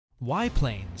Why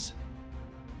planes?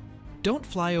 Don't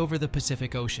fly over the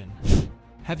Pacific Ocean.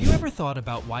 Have you ever thought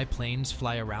about why planes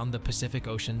fly around the Pacific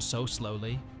Ocean so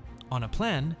slowly? On a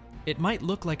plan, it might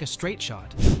look like a straight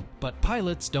shot, but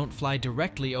pilots don't fly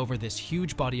directly over this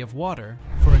huge body of water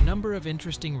for a number of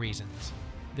interesting reasons.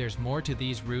 There's more to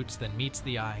these routes than meets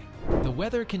the eye. The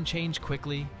weather can change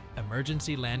quickly,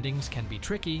 emergency landings can be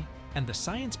tricky, and the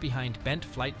science behind bent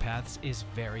flight paths is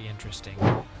very interesting.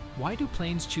 Why do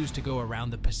planes choose to go around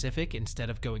the Pacific instead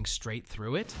of going straight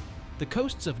through it? The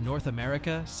coasts of North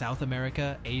America, South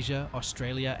America, Asia,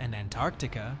 Australia, and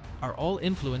Antarctica are all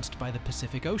influenced by the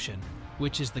Pacific Ocean,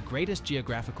 which is the greatest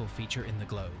geographical feature in the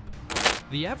globe.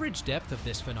 The average depth of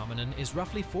this phenomenon is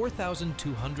roughly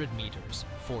 4,200 meters,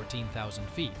 14,000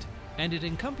 feet, and it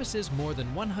encompasses more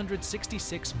than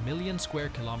 166 million square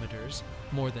kilometers,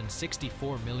 more than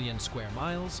 64 million square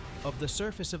miles, of the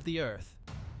surface of the Earth.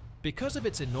 Because of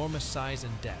its enormous size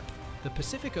and depth, the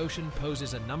Pacific Ocean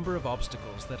poses a number of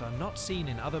obstacles that are not seen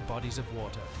in other bodies of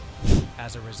water.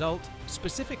 As a result,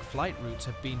 specific flight routes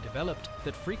have been developed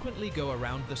that frequently go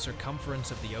around the circumference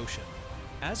of the ocean.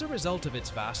 As a result of its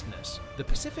vastness, the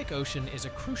Pacific Ocean is a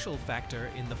crucial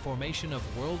factor in the formation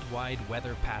of worldwide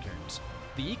weather patterns,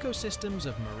 the ecosystems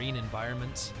of marine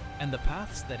environments, and the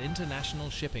paths that international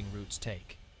shipping routes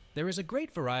take. There is a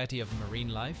great variety of marine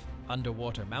life,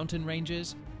 underwater mountain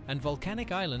ranges, and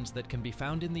volcanic islands that can be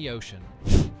found in the ocean,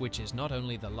 which is not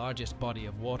only the largest body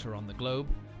of water on the globe,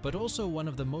 but also one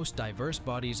of the most diverse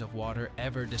bodies of water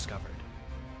ever discovered.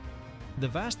 The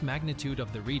vast magnitude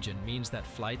of the region means that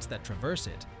flights that traverse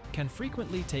it can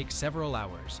frequently take several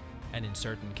hours, and in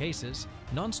certain cases,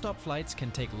 non-stop flights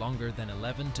can take longer than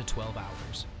 11 to 12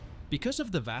 hours. Because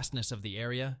of the vastness of the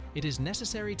area, it is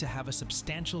necessary to have a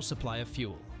substantial supply of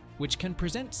fuel, which can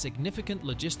present significant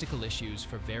logistical issues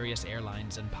for various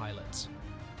airlines and pilots.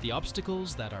 The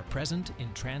obstacles that are present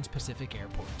in trans-Pacific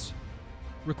airports.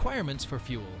 Requirements for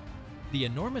fuel. The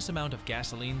enormous amount of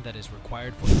gasoline that is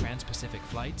required for trans-Pacific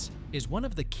flights is one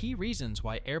of the key reasons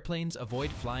why airplanes avoid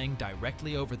flying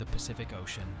directly over the Pacific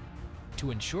Ocean.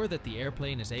 To ensure that the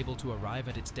airplane is able to arrive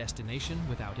at its destination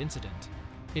without incident,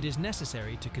 it is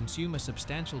necessary to consume a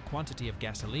substantial quantity of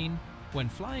gasoline when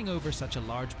flying over such a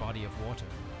large body of water.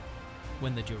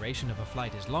 When the duration of a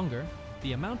flight is longer,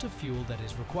 the amount of fuel that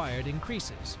is required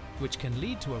increases, which can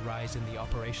lead to a rise in the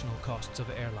operational costs of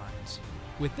airlines.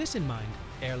 With this in mind,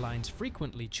 airlines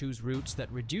frequently choose routes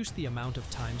that reduce the amount of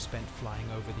time spent flying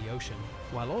over the ocean,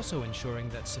 while also ensuring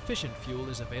that sufficient fuel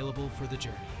is available for the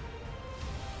journey.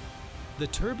 The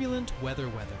turbulent weather.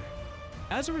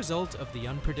 As a result of the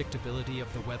unpredictability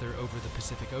of the weather over the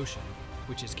Pacific Ocean,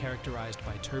 which is characterized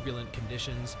by turbulent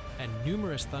conditions and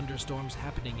numerous thunderstorms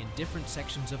happening in different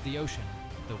sections of the ocean,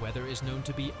 the weather is known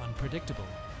to be unpredictable.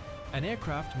 An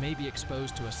aircraft may be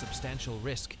exposed to a substantial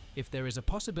risk if there is a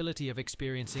possibility of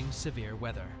experiencing severe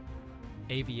weather.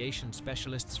 Aviation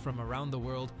specialists from around the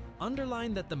world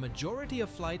underline that the majority of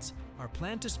flights are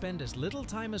planned to spend as little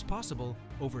time as possible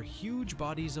over huge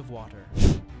bodies of water.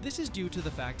 This is due to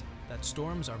the fact that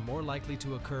storms are more likely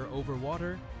to occur over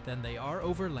water than they are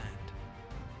over land.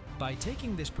 By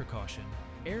taking this precaution,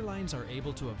 airlines are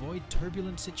able to avoid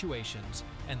turbulent situations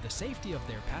and the safety of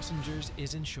their passengers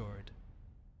is ensured.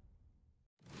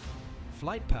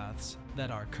 Flight paths that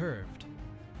are curved.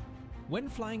 When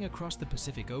flying across the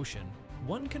Pacific Ocean,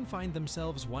 one can find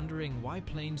themselves wondering why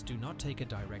planes do not take a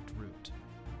direct route.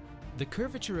 The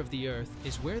curvature of the Earth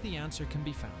is where the answer can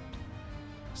be found.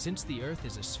 Since the Earth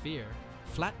is a sphere,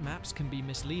 flat maps can be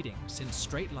misleading since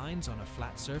straight lines on a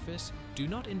flat surface do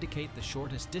not indicate the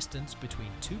shortest distance between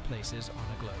two places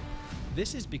on a globe.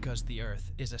 This is because the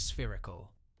Earth is a spherical.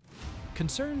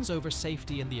 Concerns over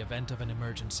safety in the event of an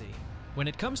emergency. When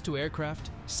it comes to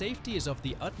aircraft, safety is of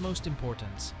the utmost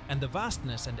importance, and the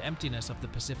vastness and emptiness of the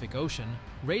Pacific Ocean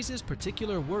raises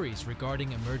particular worries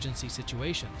regarding emergency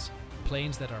situations.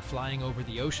 Planes that are flying over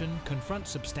the ocean confront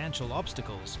substantial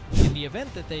obstacles in the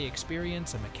event that they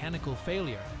experience a mechanical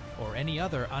failure or any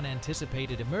other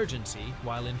unanticipated emergency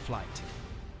while in flight.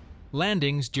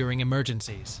 Landings during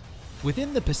emergencies.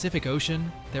 Within the Pacific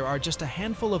Ocean, there are just a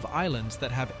handful of islands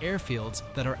that have airfields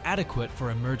that are adequate for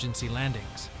emergency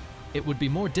landings. It would be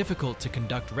more difficult to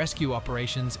conduct rescue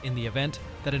operations in the event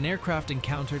that an aircraft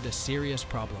encountered a serious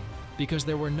problem, because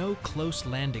there were no close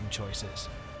landing choices.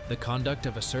 The conduct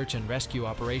of a search and rescue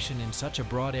operation in such a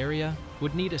broad area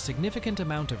would need a significant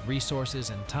amount of resources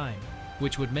and time,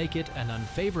 which would make it an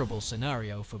unfavorable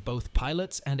scenario for both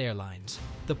pilots and airlines.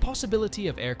 The possibility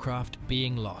of aircraft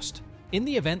being lost. In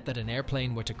the event that an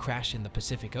airplane were to crash in the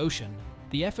Pacific Ocean,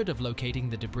 the effort of locating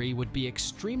the debris would be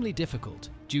extremely difficult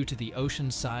due to the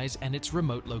ocean's size and its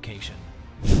remote location.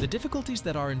 The difficulties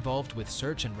that are involved with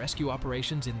search and rescue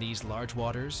operations in these large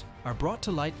waters are brought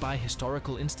to light by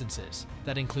historical instances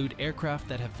that include aircraft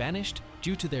that have vanished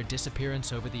due to their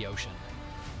disappearance over the ocean.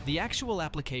 The actual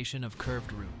application of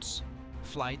curved routes,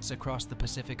 flights across the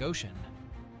Pacific Ocean.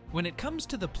 When it comes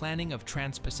to the planning of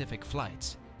trans-Pacific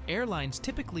flights, airlines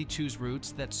typically choose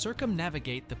routes that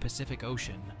circumnavigate the Pacific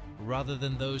Ocean rather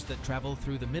than those that travel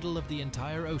through the middle of the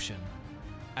entire ocean.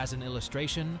 As an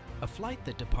illustration, a flight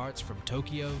that departs from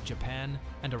Tokyo, Japan,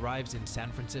 and arrives in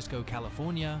San Francisco,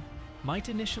 California, might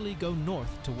initially go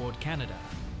north toward Canada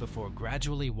before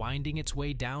gradually winding its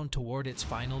way down toward its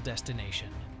final destination.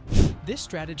 This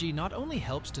strategy not only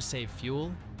helps to save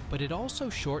fuel, but it also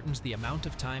shortens the amount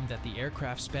of time that the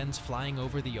aircraft spends flying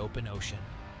over the open ocean.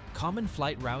 Common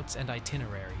flight routes and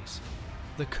itineraries.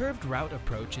 The curved route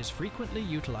approach is frequently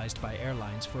utilized by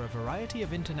airlines for a variety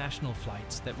of international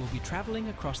flights that will be traveling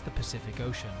across the Pacific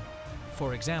Ocean.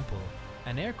 For example,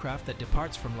 an aircraft that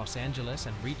departs from Los Angeles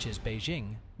and reaches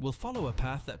Beijing will follow a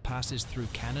path that passes through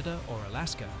Canada or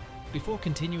Alaska before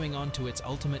continuing on to its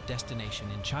ultimate destination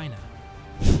in China.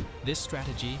 This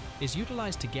strategy is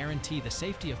utilized to guarantee the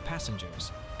safety of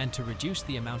passengers and to reduce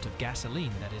the amount of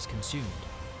gasoline that is consumed.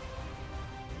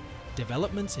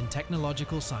 Developments in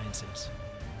technological sciences.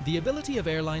 The ability of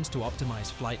airlines to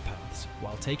optimize flight paths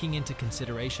while taking into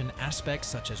consideration aspects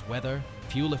such as weather,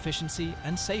 fuel efficiency,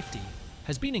 and safety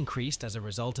has been increased as a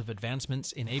result of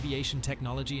advancements in aviation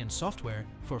technology and software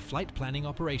for flight planning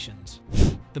operations.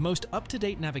 The most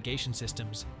up-to-date navigation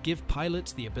systems give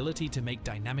pilots the ability to make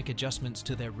dynamic adjustments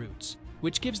to their routes,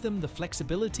 which gives them the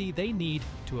flexibility they need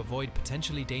to avoid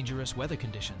potentially dangerous weather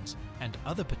conditions and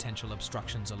other potential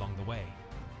obstructions along the way.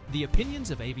 The opinions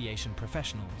of aviation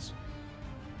professionals.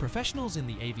 Professionals in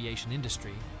the aviation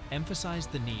industry emphasize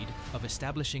the need of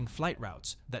establishing flight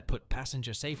routes that put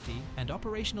passenger safety and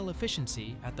operational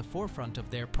efficiency at the forefront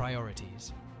of their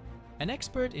priorities. An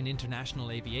expert in international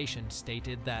aviation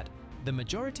stated that the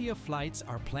majority of flights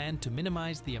are planned to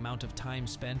minimize the amount of time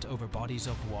spent over bodies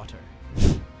of water.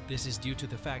 This is due to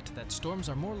the fact that storms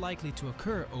are more likely to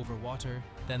occur over water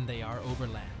than they are over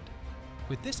land.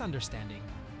 With this understanding,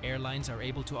 airlines are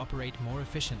able to operate more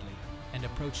efficiently and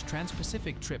approach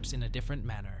trans-Pacific trips in a different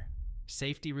manner.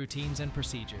 Safety routines and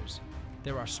procedures.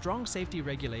 There are strong safety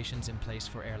regulations in place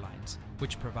for airlines,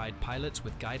 which provide pilots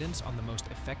with guidance on the most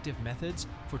effective methods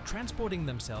for transporting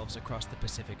themselves across the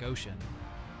Pacific Ocean.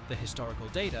 The historical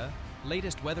data,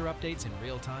 latest weather updates in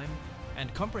real time,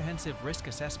 and comprehensive risk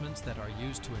assessments that are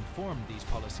used to inform these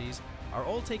policies are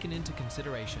all taken into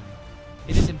consideration.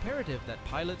 It is imperative that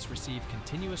pilots receive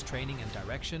continuous training and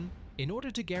direction in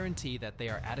order to guarantee that they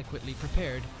are adequately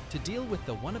prepared to deal with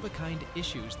the one-of-a-kind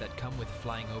issues that come with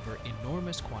flying over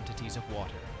enormous quantities of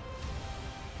water.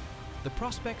 The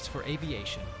prospects for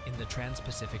aviation in the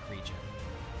Trans-Pacific region.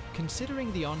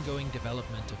 Considering the ongoing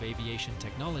development of aviation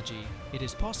technology, it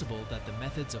is possible that the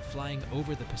methods of flying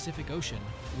over the Pacific Ocean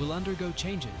will undergo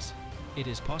changes. It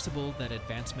is possible that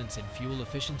advancements in fuel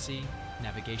efficiency,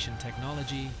 navigation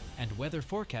technology, and weather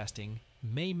forecasting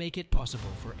may make it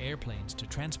possible for airplanes to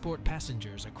transport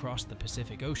passengers across the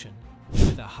Pacific Ocean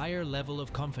with a higher level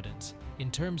of confidence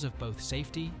in terms of both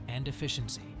safety and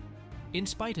efficiency. In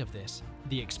spite of this,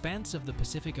 the expanse of the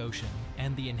Pacific Ocean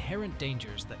and the inherent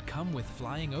dangers that come with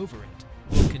flying over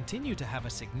it will continue to have a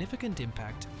significant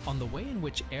impact on the way in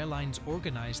which airlines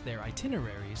organize their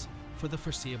itineraries for the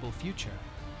foreseeable future.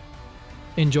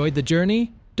 Enjoyed the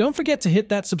journey? Don't forget to hit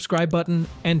that subscribe button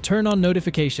and turn on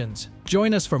notifications.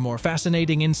 Join us for more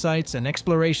fascinating insights and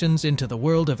explorations into the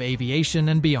world of aviation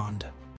and beyond.